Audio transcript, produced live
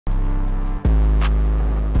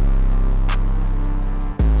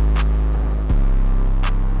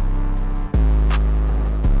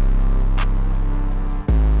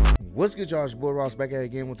What's good, y'all? It's your boy Ross back at it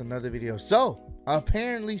again with another video. So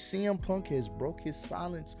apparently CM Punk has broke his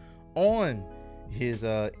silence on his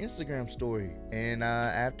Instagram story, and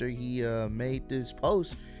after he made this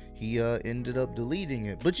post, he ended up deleting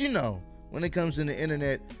it. But you know, when it comes to the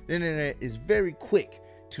internet is very quick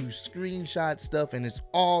to screenshot stuff, and it's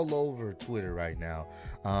all over Twitter right now.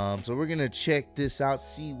 So we're gonna check this out,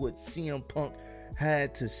 see what CM Punk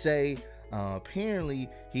had to say. Apparently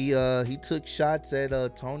he took shots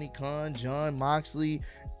at Tony Khan, Jon Moxley,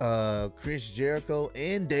 Chris Jericho,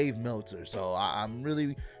 and Dave Meltzer. So I'm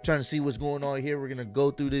really trying to see what's going on here. We're gonna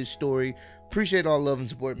go through this story. Appreciate all love and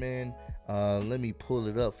support, man. Let me pull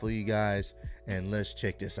it up for you guys and let's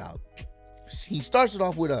check this out. He starts it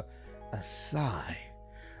off with a sigh.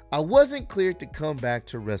 I wasn't cleared to come back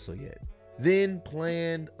to wrestle yet. Then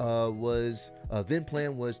plan was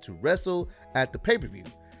to wrestle at the pay-per-view.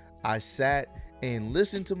 I sat and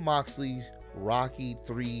listened to Moxley's Rocky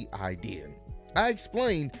 3 idea. I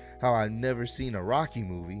explained how I've never seen a Rocky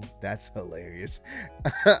movie. That's hilarious.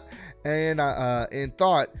 and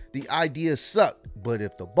thought the idea sucked, but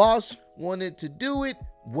if the boss wanted to do it,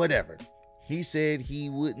 whatever. He said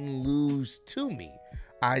he wouldn't lose to me.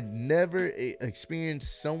 I'd never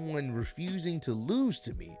experienced someone refusing to lose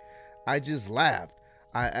to me. I just laughed.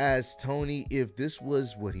 I asked Tony if this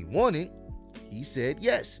was what he wanted. He said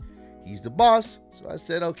yes. He's the boss, so I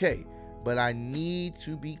said okay, but I need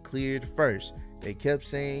to be cleared first. They kept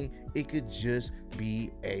saying it could just be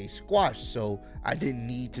a squash, so I didn't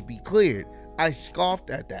need to be cleared. I scoffed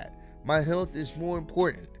at that. My health is more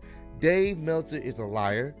important. Dave Meltzer is a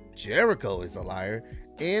liar, Jericho is a liar,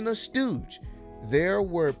 and a stooge. There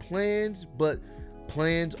were plans, but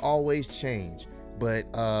plans always change.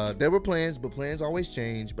 But plans always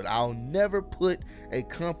change. But I'll never put a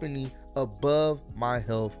company above my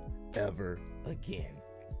health ever again.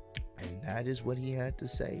 And that is what he had to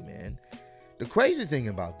say, man. The crazy thing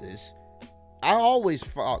about this, I always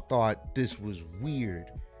thought this was weird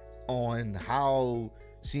on how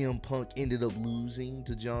CM Punk ended up losing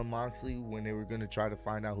to Jon Moxley when they were going to try to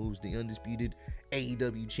find out who's the undisputed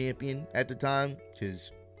AEW champion at the time,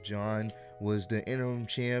 because Jon was the interim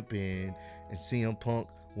champ and CM Punk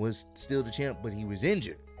was still the champ, but he was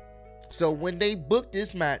injured. So when they booked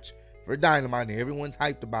this match for Dynamite and everyone's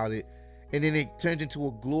hyped about it, and then it turned into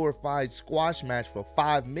a glorified squash match for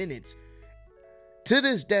 5 minutes, to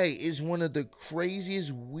this day is one of the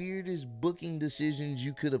craziest, weirdest booking decisions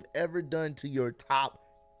you could have ever done to your top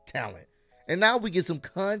talent. And now we get some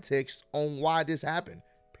context on why this happened.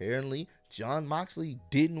 Apparently Jon Moxley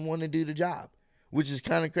didn't want to do the job, which is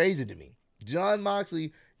kind of crazy to me. Jon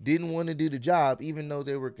Moxley didn't want to do the job, even though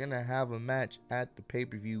they were gonna have a match at the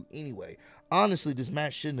pay-per-view anyway. Honestly, this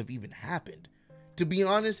match shouldn't have even happened. To be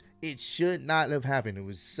honest, it should not have happened. It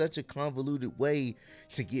was such a convoluted way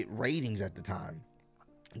to get ratings at the time.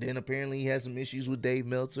 Then apparently he had some issues with Dave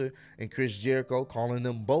Meltzer and Chris Jericho, calling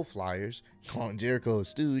them both liars, calling Jericho a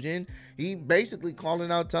stooge, and he basically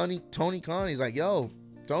calling out Tony Khan. He's like, yo,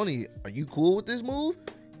 Tony, are you cool with this move?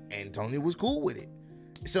 And Tony was cool with it.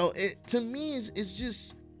 So to me,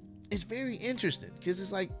 it's very interesting, because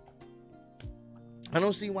it's like, I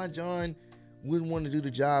don't see why Jon wouldn't want to do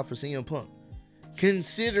the job for CM Punk,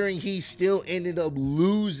 considering he still ended up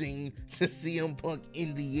losing to CM Punk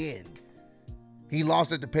in the end. He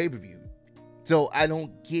lost at the pay-per-view. So I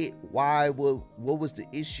don't get why, what was the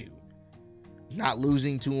issue? Not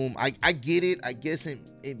losing to him. I get it. I guess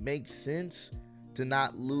it makes sense to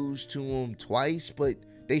not lose to him twice, but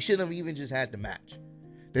they shouldn't have even just had the match.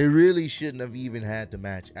 They really shouldn't have even had the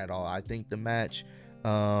match at all. I think the match,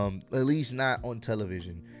 at least not on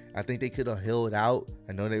television, I think they could have held out.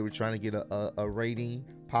 I know they were trying to get a rating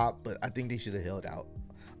pop, but I think they should have held out.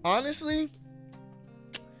 Honestly,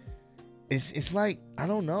 it's like, I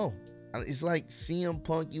don't know. It's like CM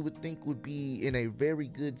Punk, you would think, would be in a very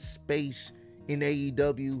good space in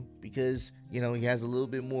AEW, because, you know, he has a little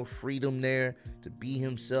bit more freedom there to be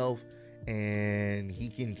himself, and he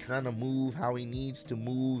can kind of move how he needs to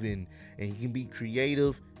move, and he can be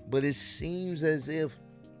creative. But it seems as if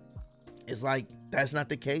it's like that's not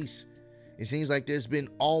the case. It seems like there's been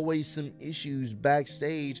always some issues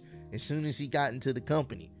backstage as soon as he got into the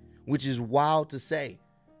company, which is wild to say.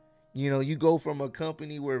 You know, you go from a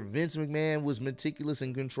company where Vince McMahon was meticulous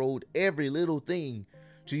and controlled every little thing,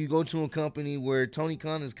 to you go to a company where Tony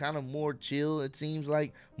Khan is kind of more chill, it seems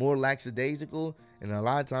like, more lackadaisical. And a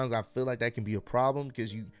lot of times I feel like that can be a problem,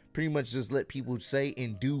 because you pretty much just let people say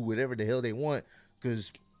and do whatever the hell they want,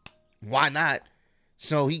 because why not?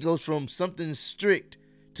 So he goes from something strict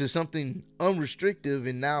to something unrestrictive,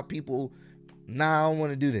 and now people, nah, I don't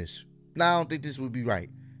want to do this. Nah, I don't think this would be right.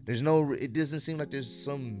 It doesn't seem like there's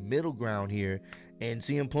some middle ground here. And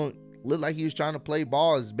CM Punk looked like he was trying to play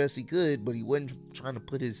ball as best he could, but he wasn't trying to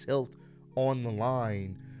put his health on the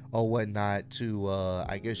line or whatnot to,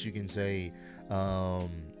 I guess you can say,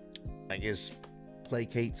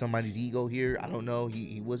 placate somebody's ego here. I don't know.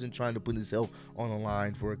 He wasn't trying to put his health on the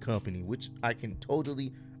line for a company, which I can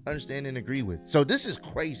totally understand and agree with. So this is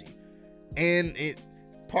crazy. And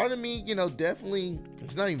part of me, definitely,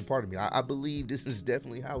 it's not even part of me. I believe this is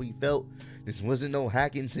definitely how he felt. This wasn't no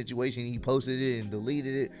hacking situation. He posted it and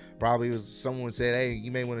deleted it. Probably was someone said, hey, you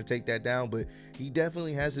may want to take that down, but he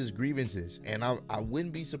definitely has his grievances. And I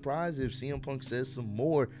wouldn't be surprised if CM Punk says some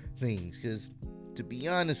more things, because to be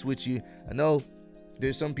honest with you, I know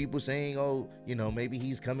there's some people saying, oh, maybe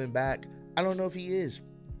he's coming back. I don't know if he is.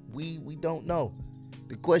 We don't know.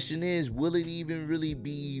 The question is, will it even really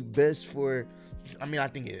be best for, I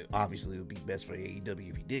think it obviously would be best for AEW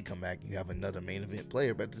if he did come back and you have another main event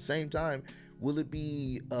player, but at the same time, will it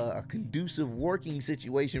be a conducive working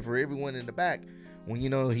situation for everyone in the back when,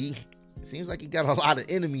 he seems like he got a lot of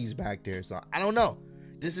enemies back there? So I don't know.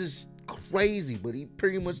 This is crazy, but he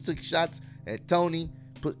pretty much took shots at Tony,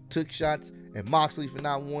 took shots at Moxley for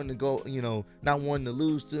not wanting to go, not wanting to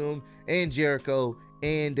lose to him, and Jericho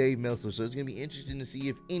and Dave Meltzer. So it's going to be interesting to see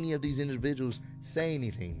if any of these individuals say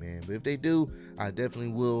anything, man. But if they do, I definitely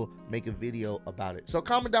will make a video about it. So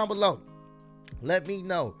comment down below. Let me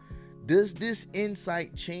know. Does this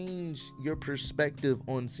insight change your perspective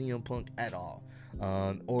on CM Punk at all?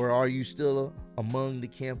 Or are you still among the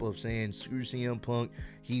camp of saying, screw CM Punk,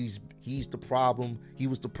 he's the problem, he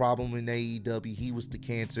was the problem in AEW, he was the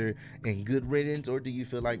cancer, and good riddance? Or do you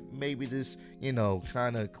feel like maybe this,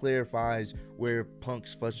 kind of clarifies where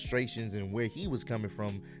Punk's frustrations and where he was coming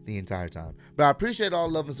from the entire time? But I appreciate all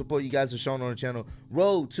love and support you guys have shown on the channel.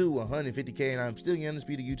 Road to 150K, and I'm still your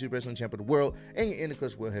undisputed YouTube wrestling champion of the world and your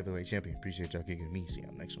Interclutch World Heavyweight Champion. Appreciate y'all kicking me. See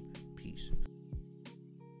y'all next one. Peace.